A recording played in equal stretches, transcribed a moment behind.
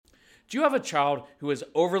Do you have a child who is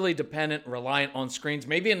overly dependent, reliant on screens,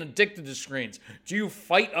 maybe an addicted to screens? Do you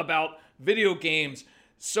fight about video games,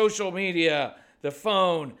 social media, the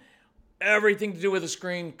phone, everything to do with a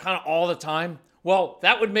screen kind of all the time? Well,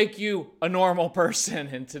 that would make you a normal person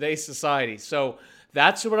in today's society. So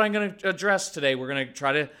that's what I'm going to address today. We're going to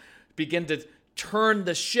try to begin to turn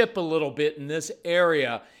the ship a little bit in this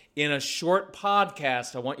area in a short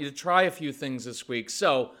podcast. I want you to try a few things this week.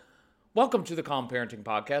 So welcome to the Calm Parenting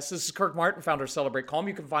Podcast. This is Kirk Martin, founder of Celebrate Calm.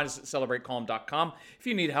 You can find us at celebratecalm.com. If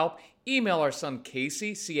you need help, email our son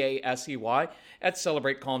Casey, C-A-S-E-Y, at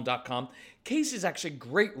celebratecalm.com. Casey's actually a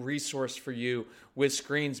great resource for you with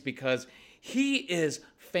screens because he is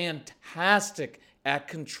fantastic at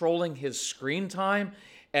controlling his screen time,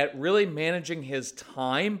 at really managing his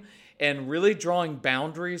time, and really drawing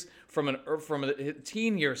boundaries from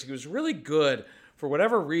teen years. He was really good for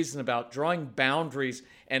whatever reason about drawing boundaries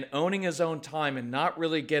and owning his own time and not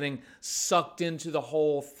really getting sucked into the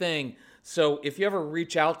whole thing. So if you ever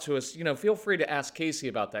reach out to us, feel free to ask Casey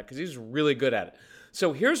about that because he's really good at it.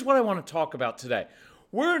 So here's what I want to talk about today.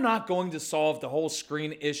 We're not going to solve the whole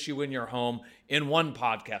screen issue in your home in one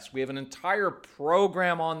podcast. We have an entire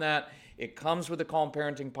program on that. It comes with the Calm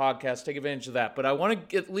Parenting Podcast. Take advantage of that. But I want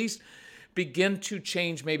to at least begin to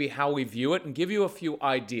change maybe how we view it and give you a few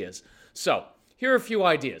ideas. So here are a few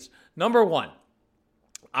ideas. Number one,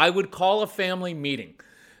 I would call a family meeting.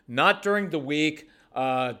 Not during the week.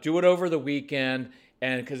 Do it over the weekend.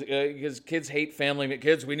 And because kids hate family.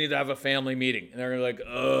 Kids, we need to have a family meeting. And they're like,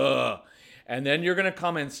 ugh. And then you're going to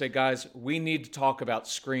come in and say, guys, we need to talk about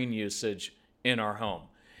screen usage in our home.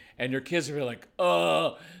 And your kids are like,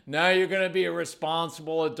 oh, now you're going to be a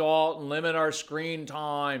responsible adult and limit our screen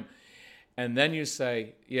time. And then you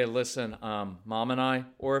say, yeah, listen, mom and I,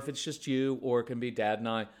 or if it's just you, or it can be dad and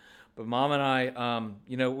I, but mom and I,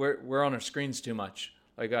 we're on our screens too much.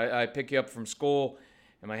 Like I pick you up from school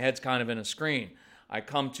and my head's kind of in a screen. I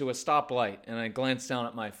come to a stoplight and I glance down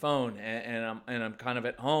at my phone and I'm kind of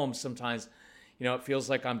at home. Sometimes, it feels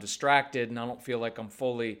like I'm distracted and I don't feel like I'm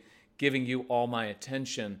fully giving you all my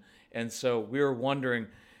attention. And so we were wondering,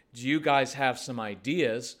 do you guys have some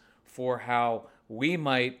ideas for how we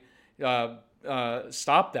might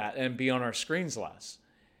stop that and be on our screens less?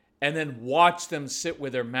 And then watch them sit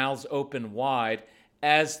with their mouths open wide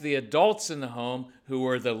as the adults in the home, who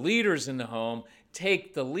are the leaders in the home,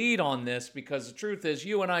 take the lead on this, because the truth is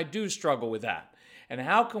you and I do struggle with that. And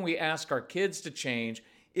how can we ask our kids to change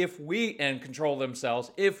and control themselves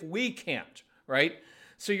if we can't, right?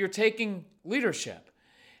 So you're taking leadership.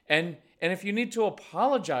 And if you need to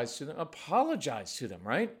apologize to them,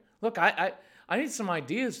 right? Look, I need some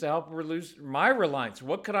ideas to help reduce my reliance.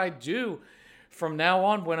 What could I do from now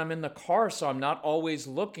on when I'm in the car so I'm not always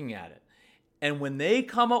looking at it? And when they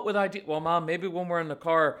come up with ideas, well, Mom, maybe when we're in the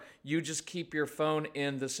car, you just keep your phone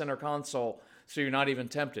in the center console so you're not even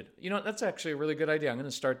tempted. That's actually a really good idea. I'm going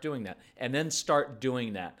to start doing that. And then start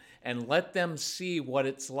doing that. And let them see what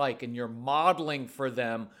it's like. And you're modeling for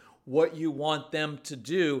them what you want them to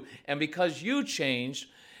do. And because you changed,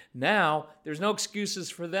 now there's no excuses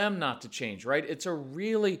for them not to change, right? It's a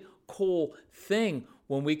really cool thing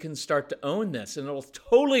when we can start to own this. And it'll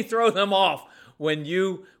totally throw them off when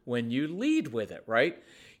you lead with it, right?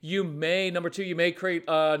 Number two, you may create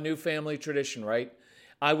a new family tradition, right?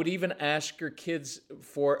 I would even ask your kids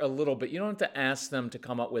for a little bit. You don't have to ask them to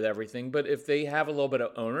come up with everything, but if they have a little bit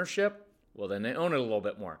of ownership, well, then they own it a little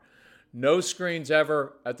bit more. No screens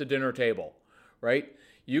ever at the dinner table, right?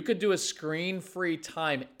 You could do a screen-free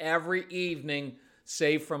time every evening,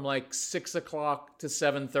 say from like 6 o'clock to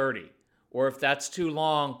 7:30. Or if that's too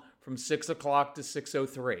long, from 6 o'clock to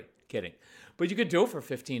 6:03. Kidding. But you could do it for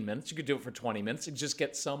 15 minutes. You could do it for 20 minutes and just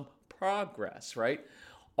get some progress, right?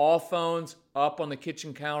 All phones up on the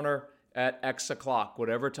kitchen counter at X o'clock,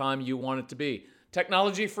 whatever time you want it to be.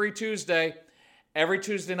 Technology-free Tuesday. Every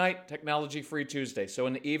Tuesday night, technology-free Tuesday. So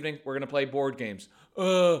in the evening, we're going to play board games.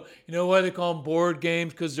 You know why they call them board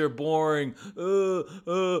games? Because they're boring.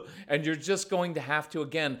 And you're just going to have to,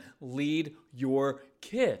 again, lead your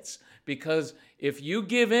kids. Because if you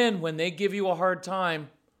give in when they give you a hard time,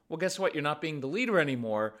 well, guess what? You're not being the leader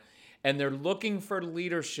anymore. And they're looking for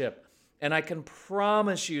leadership. And I can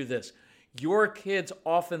promise you this. Your kids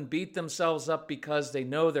often beat themselves up because they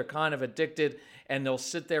know they're kind of addicted and they'll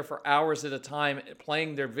sit there for hours at a time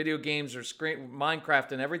playing their video games or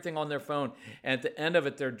Minecraft and everything on their phone. And at the end of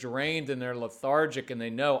it, they're drained and they're lethargic and they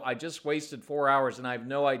know, I just wasted 4 hours and I have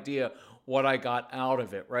no idea what I got out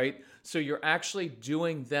of it, right? So you're actually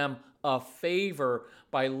doing them a favor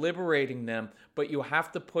by liberating them, but you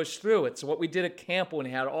have to push through it. So what we did at camp when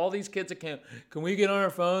we had all these kids at camp, can we get on our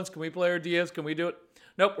phones? Can we play our DS? Can we do it?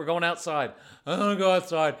 Nope, we're going outside. I don't want to go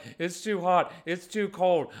outside. It's too hot. It's too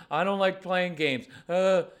cold. I don't like playing games.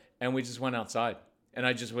 And we just went outside. And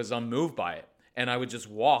I just was unmoved by it. And I would just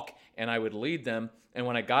walk and I would lead them. And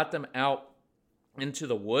when I got them out into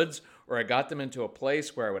the woods, or I got them into a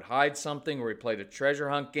place where I would hide something, or we played a treasure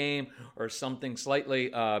hunt game, or something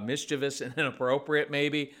slightly mischievous and inappropriate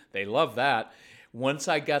maybe, they love that. Once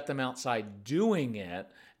I got them outside doing it,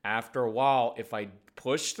 after a while, if I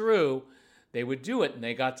pushed through, they would do it and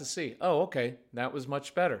they got to see, oh, okay, that was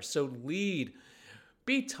much better. So lead.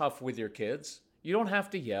 Be tough with your kids. You don't have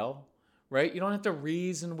to yell, right? You don't have to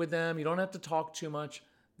reason with them. You don't have to talk too much.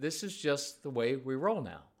 This is just the way we roll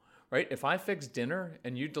now, right? If I fix dinner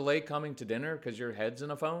and you delay coming to dinner because your head's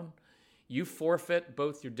in a phone, you forfeit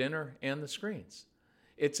both your dinner and the screens.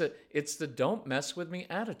 It's the don't mess with me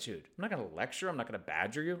attitude. I'm not going to lecture. I'm not going to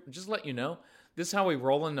badger you. Just let you know. This is how we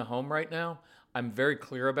roll in the home right now. I'm very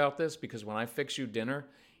clear about this because when I fix you dinner,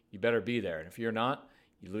 you better be there. And if you're not,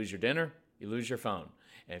 you lose your dinner, you lose your phone.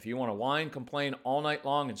 And if you want to whine, complain all night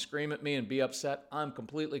long and scream at me and be upset, I'm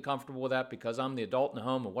completely comfortable with that because I'm the adult in the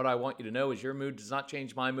home. And what I want you to know is your mood does not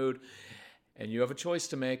change my mood. And you have a choice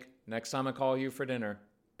to make. Next time I call you for dinner,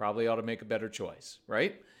 probably ought to make a better choice,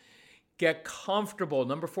 right? Get comfortable.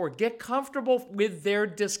 Number 4, get comfortable with their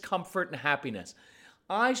discomfort and happiness.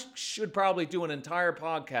 I should probably do an entire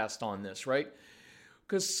podcast on this, right?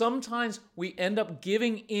 Because sometimes we end up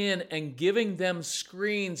giving in and giving them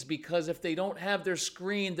screens because if they don't have their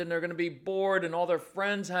screen, then they're going to be bored and all their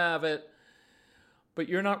friends have it. But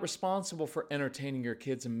you're not responsible for entertaining your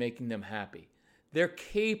kids and making them happy. They're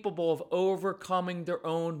capable of overcoming their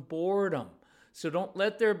own boredom. So don't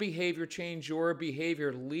let their behavior change your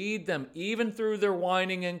behavior. Lead them even through their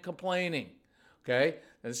whining and complaining. Okay?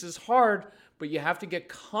 This is hard, but you have to get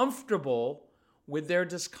comfortable with their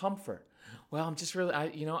discomfort. Well, I'm just really,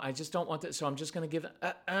 I just don't want this, so I'm just going to give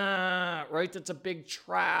it, right? That's a big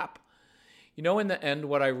trap. In the end,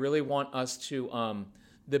 what I really want us to,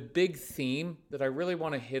 the big theme that I really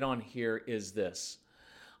want to hit on here is this.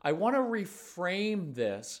 I want to reframe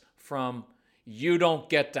this from you don't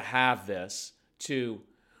get to have this to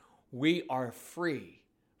we are free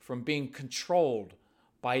from being controlled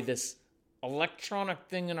by this electronic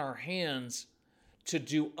thing in our hands to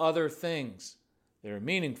do other things that are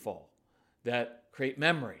meaningful, that create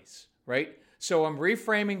memories, right? So I'm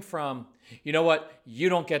reframing from, you know what, you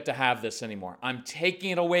don't get to have this anymore. I'm taking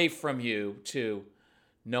it away from you to,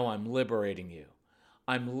 no, I'm liberating you.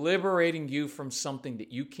 I'm liberating you from something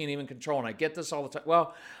that you can't even control. And I get this all the time.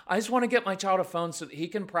 Well, I just want to get my child a phone so that he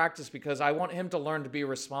can practice because I want him to learn to be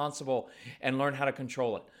responsible and learn how to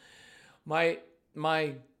control it.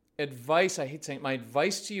 My advice, I hate saying, my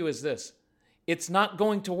advice to you is this. It's not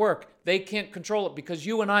going to work. They can't control it because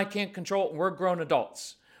you and I can't control it and we're grown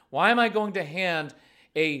adults. Why am I going to hand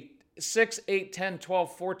a 6, 8, 10,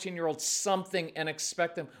 12, 14-year-old something and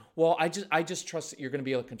expect them, well, I just trust that you're going to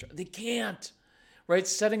be able to control it. They can't, right?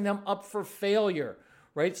 Setting them up for failure,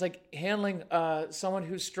 right? It's like handling someone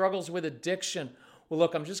who struggles with addiction. Well,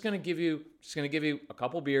 look, I'm just going to give you a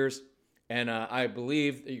couple beers and I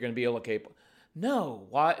believe that you're going to be able to capable. No,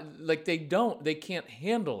 why? Like they can't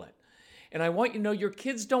handle it. And I want you to know your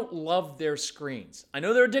kids don't love their screens. I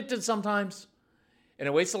know they're addicted sometimes, and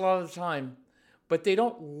it wastes a lot of the time, but they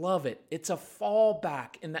don't love it. It's a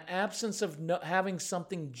fallback in the absence of having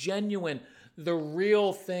something genuine, the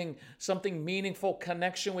real thing, something meaningful,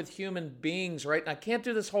 connection with human beings, right? And I can't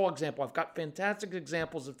do this whole example. I've got fantastic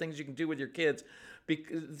examples of things you can do with your kids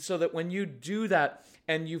so that when you do that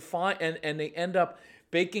and you find and they end up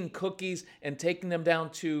baking cookies and taking them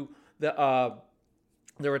down to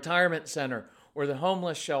the retirement center or the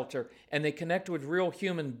homeless shelter, and they connect with real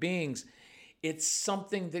human beings, it's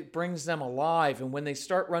something that brings them alive. And when they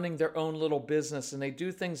start running their own little business and they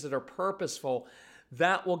do things that are purposeful,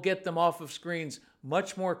 that will get them off of screens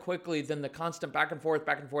much more quickly than the constant back and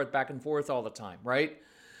forth all the time, right?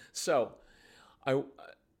 So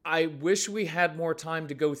I wish we had more time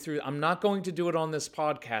to go through. I'm not going to do it on this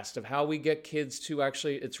podcast of how we get kids to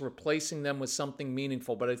actually, it's replacing them with something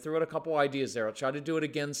meaningful, but I threw out a couple ideas there. I'll try to do it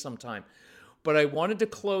again sometime. But I wanted to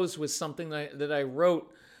close with something that I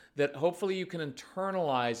wrote that hopefully you can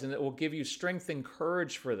internalize and that will give you strength and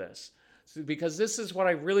courage for this. Because this is what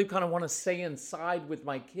I really kind of want to say inside with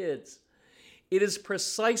my kids. It is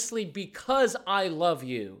precisely because I love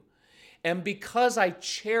you and because I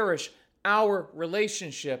cherish our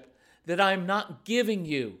relationship that I'm not giving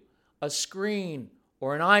you a screen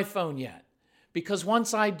or an iPhone yet. Because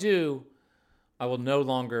once I do, I will no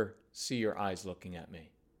longer see your eyes looking at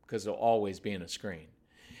me because they'll always be in a screen.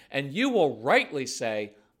 And you will rightly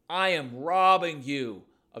say, I am robbing you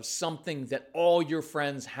of something that all your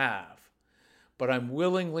friends have. But I'm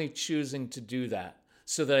willingly choosing to do that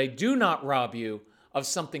so that I do not rob you of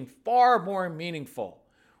something far more meaningful,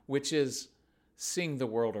 which is seeing the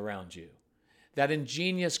world around you, that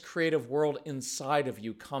ingenious creative world inside of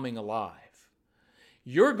you coming alive.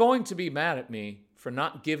 You're going to be mad at me for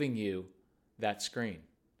not giving you that screen,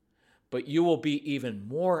 but you will be even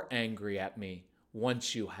more angry at me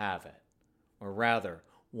once you have it, or rather,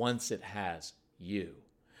 once it has you.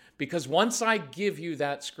 Because once I give you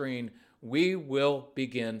that screen, we will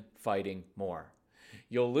begin fighting more.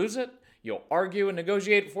 You'll lose it, you'll argue and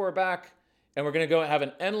negotiate for it back, and we're going to go have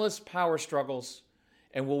an endless power struggles,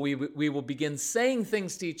 and we will begin saying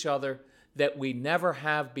things to each other that we never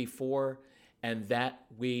have before and that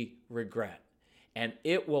we regret. And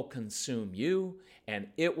it will consume you, and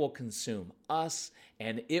it will consume us,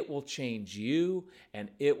 and it will change you,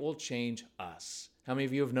 and it will change us. How many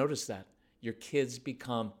of you have noticed that? Your kids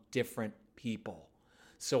become different people.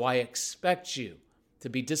 So I expect you to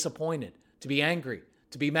be disappointed, to be angry,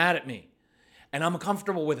 to be mad at me. And I'm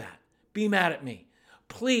comfortable with that. Be mad at me.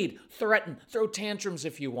 Plead, threaten, throw tantrums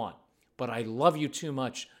if you want. But I love you too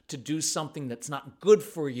much to do something that's not good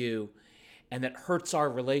for you and that hurts our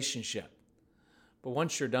relationship. But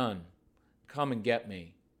once you're done, come and get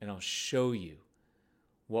me and I'll show you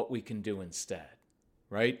what we can do instead,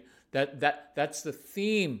 right? That's the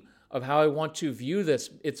theme of how I want to view this.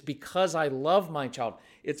 It's because I love my child.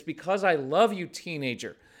 It's because I love you,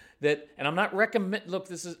 teenager. And I'm not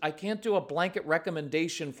I can't do a blanket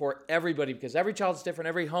recommendation for everybody because every child's different,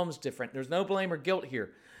 every home's different. There's no blame or guilt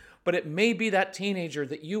here. But it may be that teenager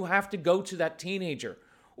that you have to go to that teenager,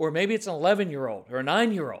 or maybe it's an 11-year-old or a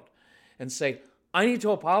 9-year-old and say, I need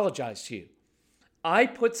to apologize to you. I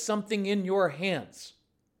put something in your hands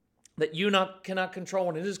that you cannot control,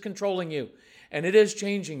 and it is controlling you, and it is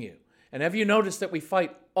changing you. And have you noticed that we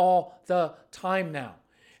fight all the time now,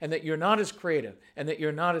 and that you're not as creative, and that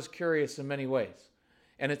you're not as curious in many ways,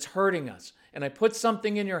 and it's hurting us. And I put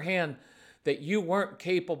something in your hand that you weren't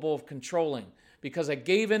capable of controlling because I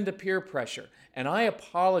gave in to peer pressure, and I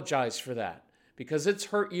apologize for that because it's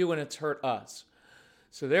hurt you and it's hurt us.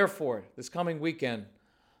 So therefore, this coming weekend,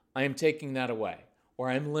 I am taking that away, or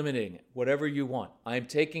I'm limiting it, whatever you want. I am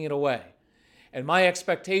taking it away. And my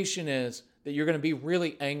expectation is that you're going to be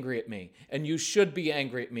really angry at me, and you should be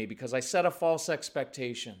angry at me because I set a false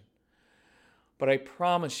expectation. But I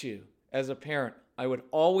promise you, as a parent, I would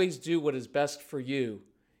always do what is best for you,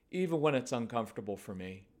 even when it's uncomfortable for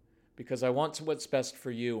me, because I want what's best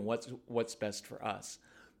for you and what's best for us.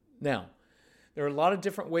 Now, there are a lot of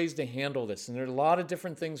different ways to handle this, and there are a lot of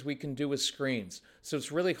different things we can do with screens. So it's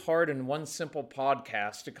really hard in one simple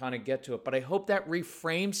podcast to kind of get to it. But I hope that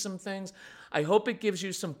reframes some things. I hope it gives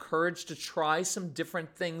you some courage to try some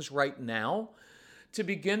different things right now to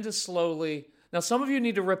begin to slowly. Now, some of you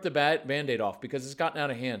need to rip the Band-Aid off because it's gotten out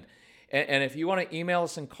of hand. And if you want to email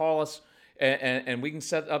us and call us, and we can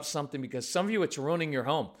set up something, because some of you, it's ruining your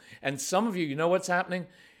home. And some of you, you know what's happening?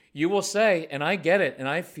 You will say, and I get it, and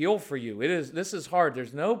I feel for you. This is hard.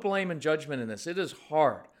 There's no blame and judgment in this. It is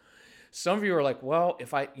hard. Some of you are like, well,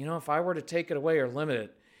 if I were to take it away or limit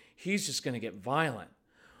it, he's just going to get violent.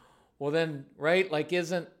 Well then, right? Like,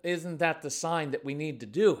 isn't that the sign that we need to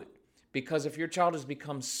do it? Because if your child has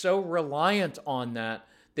become so reliant on that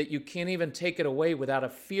you can't even take it away without a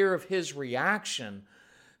fear of his reaction,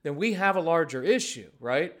 then we have a larger issue,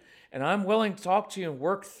 right? And I'm willing to talk to you and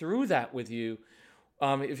work through that with you.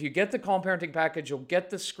 If you get the Calm Parenting Package, you'll get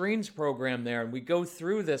the Screens program there, and we go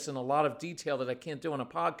through this in a lot of detail that I can't do on a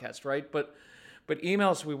podcast, right? But email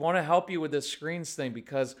us. We want to help you with this Screens thing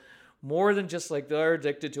because more than just like they're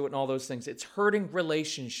addicted to it and all those things, it's hurting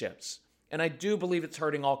relationships. And I do believe it's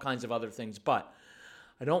hurting all kinds of other things, but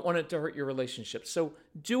I don't want it to hurt your relationships. So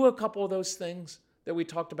do a couple of those things that we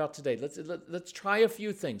talked about today. Let's try a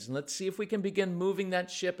few things, and let's see if we can begin moving that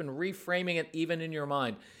ship and reframing it even in your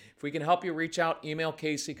mind. If we can help you, reach out, email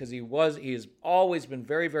Casey, because he has always been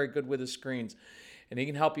very, very good with his screens, and he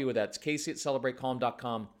can help you with that. It's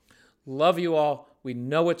Casey@celebratecalm.com. Love you all. We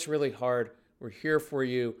know it's really hard. We're here for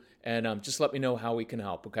you, and just let me know how we can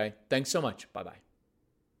help, okay? Thanks so much. Bye-bye.